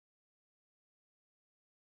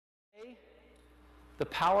the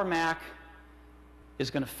Power Mac is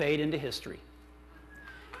going to fade into history.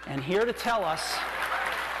 And here to tell us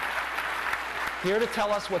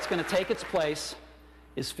what's going to take its place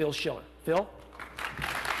is Phil Schiller. Phil?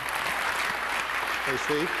 Hey,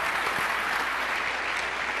 Steve.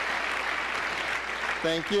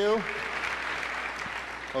 Thank you.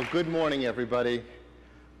 Well, good morning, everybody.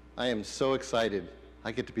 I am so excited.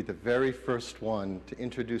 I get to be the very first one to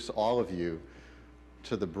introduce all of you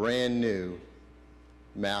to the brand new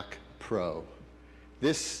Mac Pro.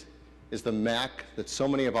 This is the Mac that so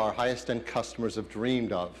many of our highest-end customers have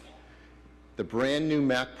dreamed of. The brand new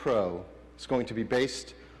Mac Pro is going to be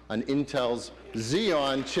based on Intel's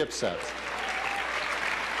Xeon chipset.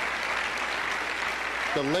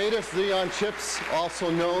 The latest Xeon chips,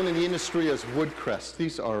 also known in the industry as Woodcrest.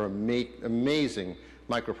 These are amazing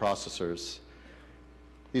microprocessors.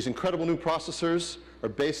 These incredible new processors are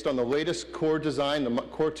based on the latest core design, the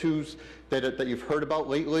Core 2s that you've heard about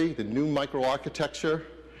lately, the new microarchitecture.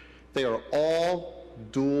 They are all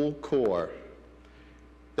dual core.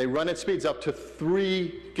 They run at speeds up to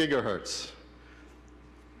 3 gigahertz.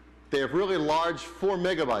 They have really large 4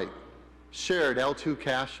 megabyte shared L2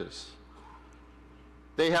 caches.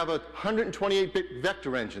 They have a 128-bit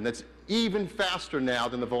vector engine that's even faster now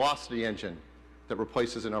than the Velocity engine that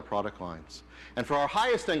replaces in our product lines. And for our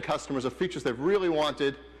highest end customers, the features they've really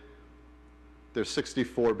wanted, they're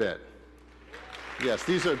 64-bit. Yes,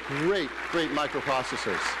 these are great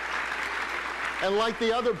microprocessors. And like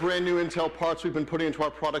the other brand new Intel parts we've been putting into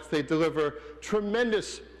our products, they deliver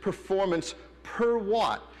tremendous performance per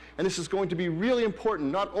watt. And this is going to be really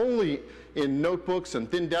important, not only in notebooks and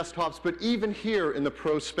thin desktops, but even here in the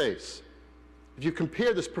Pro space. If you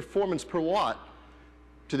compare this performance per watt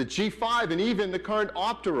to the G5 and even the current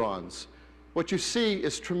Opterons, what you see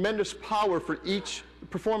is tremendous power for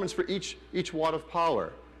performance for each watt of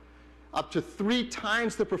power. Up to 3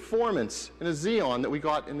 times the performance in a Xeon that we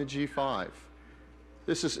got in the G5.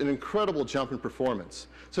 This is an incredible jump in performance.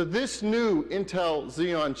 So this new Intel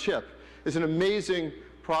Xeon chip is an amazing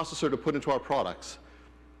processor to put into our products.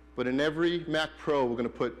 But in every Mac Pro, we're going to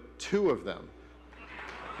put 2 of them.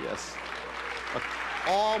 Yes.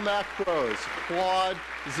 All Mac Pros, quad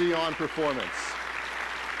Xeon performance.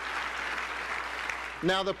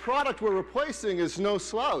 Now, the product we're replacing is no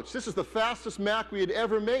slouch. This is the fastest Mac we had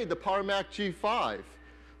ever made, the Power Mac G5.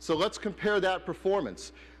 So let's compare that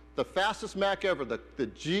performance. The fastest Mac ever, the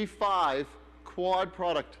G5 quad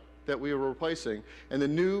product that we were replacing, and the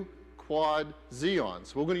new quad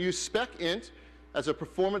Xeons. We're going to use Spec Int as a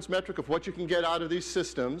performance metric of what you can get out of these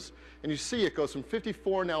systems. And you see it goes from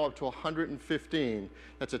 54 now up to 115.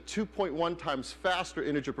 That's a 2.1 times faster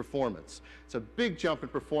integer performance. It's a big jump in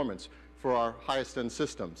performance for our highest end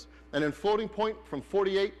systems. And in floating point, from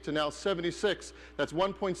 48 to now 76, that's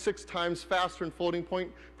 1.6 times faster in floating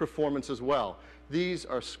point performance as well. These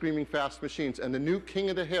are screaming fast machines. And the new king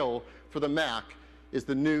of the hill for the Mac is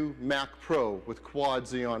the new Mac Pro with quad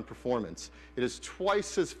Xeon performance. It is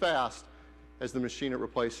twice as fast as the machine it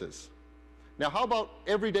replaces. Now, how about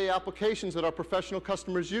everyday applications that our professional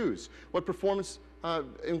customers use? What performance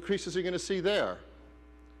increases are you going to see there?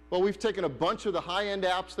 Well, we've taken a bunch of the high-end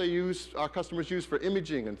apps our customers use for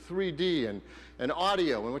imaging and 3D and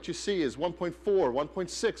audio, and what you see is 1.4,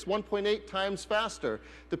 1.6, 1.8 times faster,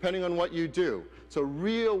 depending on what you do. So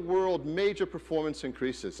real-world major performance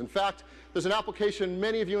increases. In fact, there's an application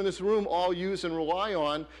many of you in this room all use and rely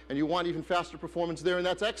on, and you want even faster performance there, and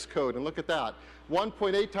that's Xcode. And look at that,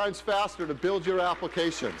 1.8 times faster to build your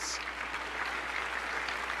applications.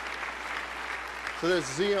 So this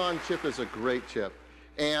Xeon chip is a great chip.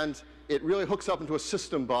 And it really hooks up into a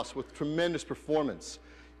system bus with tremendous performance.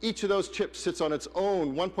 Each of those chips sits on its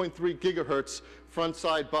own 1.3 gigahertz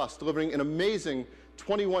front-side bus, delivering an amazing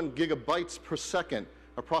 21 gigabytes per second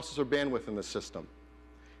of processor bandwidth in the system.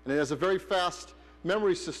 And it has a very fast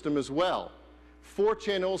memory system as well. 4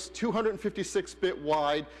 channels, 256-bit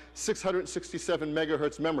wide, 667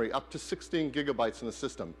 megahertz memory, up to 16 gigabytes in the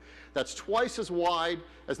system. That's twice as wide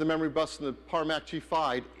as the memory bus in the Power Mac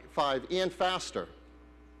G5 and faster.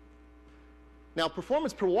 Now,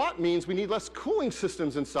 performance per watt means we need less cooling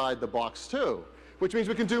systems inside the box, too, which means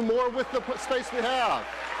we can do more with the space we have.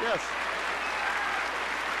 Yes.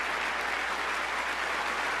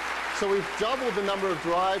 So we've doubled the number of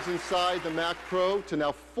drives inside the Mac Pro to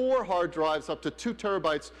now 4 hard drives, up to 2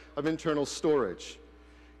 terabytes of internal storage.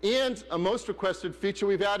 And a most requested feature,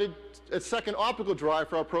 we've added a second optical drive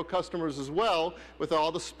for our Pro customers as well, with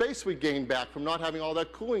all the space we gained back from not having all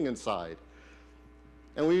that cooling inside.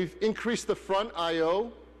 And we've increased the front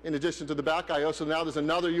I/O in addition to the back I/O, so now there's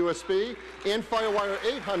another USB, and FireWire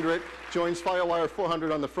 800 joins FireWire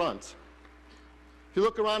 400 on the front. If you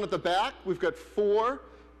look around at the back, we've got 4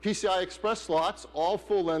 PCI Express slots, all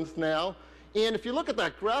full length now. And if you look at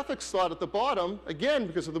that graphics slot at the bottom, again,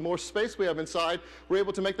 because of the more space we have inside, we're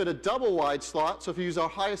able to make that a double wide slot. So if you use our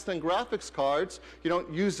highest end graphics cards, you don't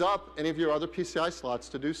use up any of your other PCI slots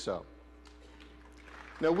to do so.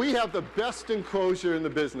 Now, we have the best enclosure in the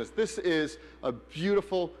business. This is a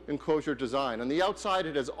beautiful enclosure design. On the outside,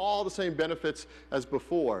 it has all the same benefits as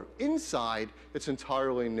before. Inside, it's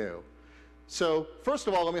entirely new. So first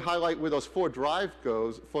of all, let me highlight where those 4 drive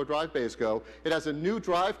bays go. It has a new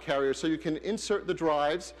drive carrier, so you can insert the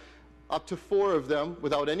drives, up to 4 of them,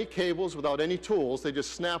 without any cables, without any tools. They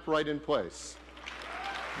just snap right in place.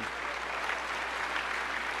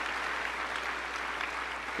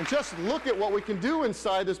 And just look at what we can do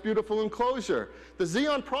inside this beautiful enclosure. The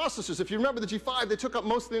Xeon processors, if you remember the G5, they took up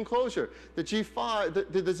most of the enclosure. The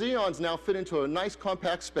Xeons now fit into a nice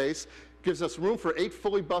compact space, gives us room for 8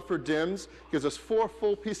 fully buffered DIMMs, gives us 4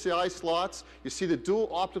 full PCI slots. You see the dual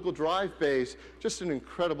optical drive bays, just an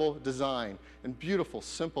incredible design and beautiful,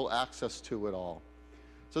 simple access to it all.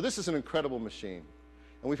 So this is an incredible machine.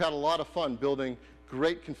 And we've had a lot of fun building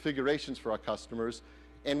great configurations for our customers.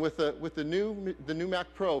 And with the new Mac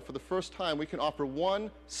Pro, for the first time, we can offer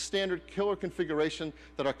one standard killer configuration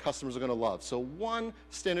that our customers are going to love. So one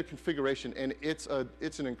standard configuration, and it's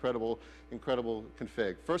an incredible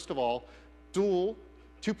config. First of all, dual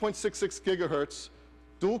 2.66 gigahertz,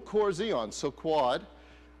 dual core Xeon, so quad,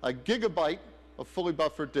 a gigabyte of fully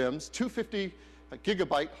buffered DIMMs, 250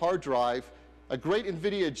 gigabyte hard drive, a great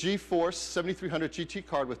Nvidia Geforce 7300 GT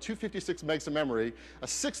card with 256 megs of memory, a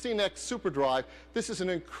 16x super drive. This is an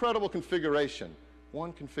incredible configuration.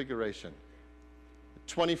 One configuration,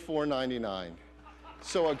 $24.99.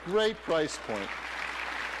 So a great price point.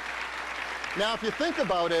 Now, if you think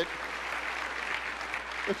about it,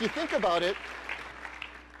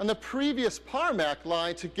 on the previous Power Mac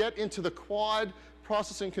line, to get into the quad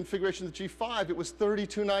processing configuration of the G5, it was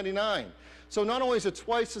 $32.99. So not only is it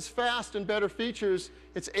twice as fast and better features,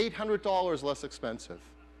 it's $800 less expensive.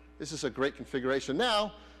 This is a great configuration.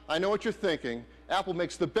 Now, I know what you're thinking. Apple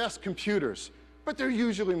makes the best computers, but they're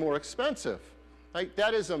usually more expensive. Right?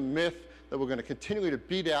 That is a myth that we're going to continue to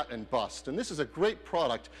beat at and bust. And this is a great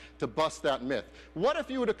product to bust that myth. What if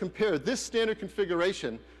you were to compare this standard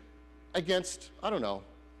configuration against, I don't know,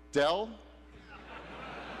 Dell?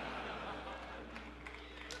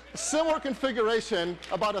 A similar configuration,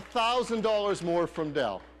 about $1,000 more from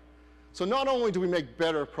Dell. So not only do we make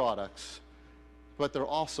better products, but they're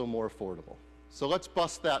also more affordable. So let's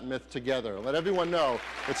bust that myth together and let everyone know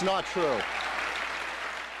it's not true.